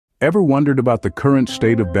Ever wondered about the current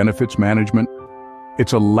state of benefits management?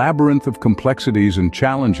 It's a labyrinth of complexities and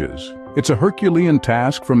challenges. It's a Herculean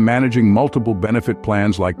task from managing multiple benefit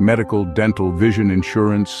plans like medical, dental, vision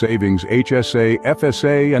insurance, savings, HSA,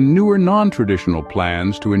 FSA, and newer non-traditional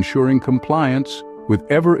plans to ensuring compliance with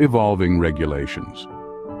ever-evolving regulations.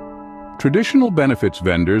 Traditional benefits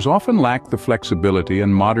vendors often lack the flexibility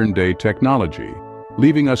and modern-day technology,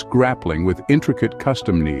 leaving us grappling with intricate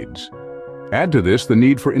custom needs. Add to this the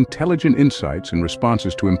need for intelligent insights and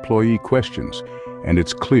responses to employee questions, and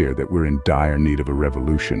it's clear that we're in dire need of a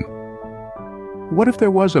revolution. What if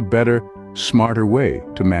there was a better, smarter way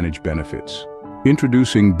to manage benefits?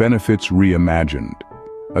 Introducing Benefits Reimagined,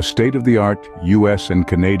 a state-of-the-art US and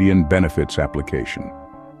Canadian benefits application.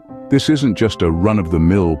 This isn't just a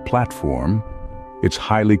run-of-the-mill platform. It's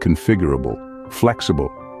highly configurable,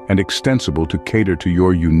 flexible, and extensible to cater to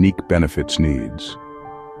your unique benefits needs.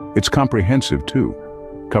 It's comprehensive too,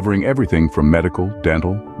 covering everything from medical,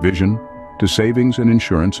 dental, vision, to savings and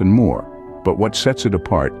insurance and more. But what sets it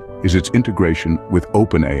apart is its integration with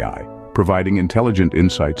OpenAI, providing intelligent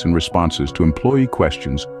insights and responses to employee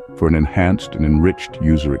questions for an enhanced and enriched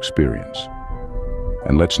user experience.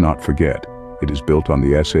 And let's not forget, it is built on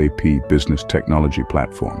the SAP Business Technology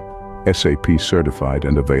Platform, SAP certified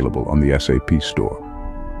and available on the SAP Store.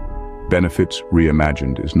 Benefits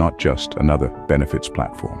Reimagined is not just another benefits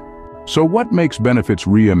platform. So what makes Benefits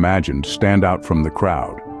Reimagined stand out from the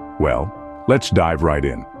crowd? Well, let's dive right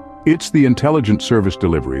in. It's the intelligent service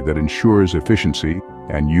delivery that ensures efficiency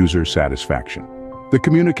and user satisfaction. The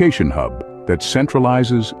communication hub that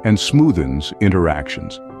centralizes and smoothens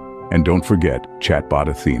interactions. And don't forget Chatbot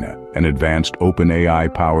Athena, an advanced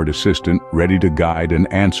OpenAI-powered assistant ready to guide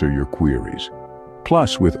and answer your queries.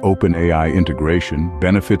 Plus, with OpenAI integration,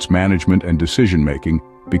 benefits management and decision-making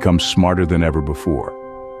become smarter than ever before.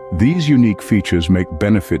 These unique features make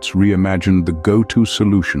Benefits Reimagined the go-to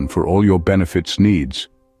solution for all your benefits needs.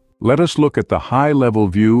 Let us look at the high-level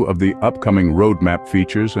view of the upcoming roadmap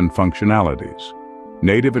features and functionalities.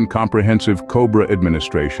 Native and comprehensive COBRA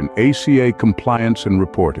administration, ACA compliance and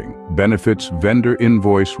reporting, benefits vendor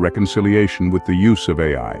invoice reconciliation with the use of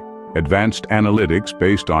AI, advanced analytics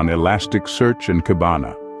based on Elasticsearch and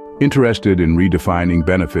Kibana. Interested in redefining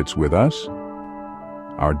benefits with us?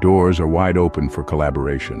 Our doors are wide open for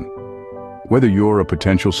collaboration. Whether you're a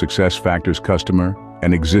potential SuccessFactors customer,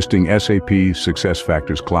 an existing SAP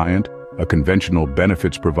SuccessFactors client, a conventional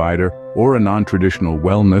benefits provider, or a non-traditional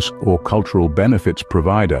wellness or cultural benefits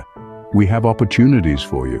provider, we have opportunities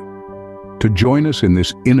for you. To join us in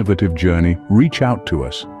this innovative journey, reach out to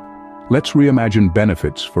us. Let's reimagine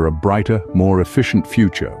benefits for a brighter, more efficient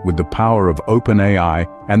future with the power of OpenAI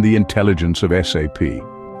and the intelligence of SAP.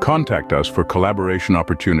 Contact us for collaboration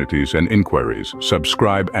opportunities and inquiries.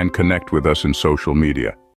 Subscribe and connect with us in social media.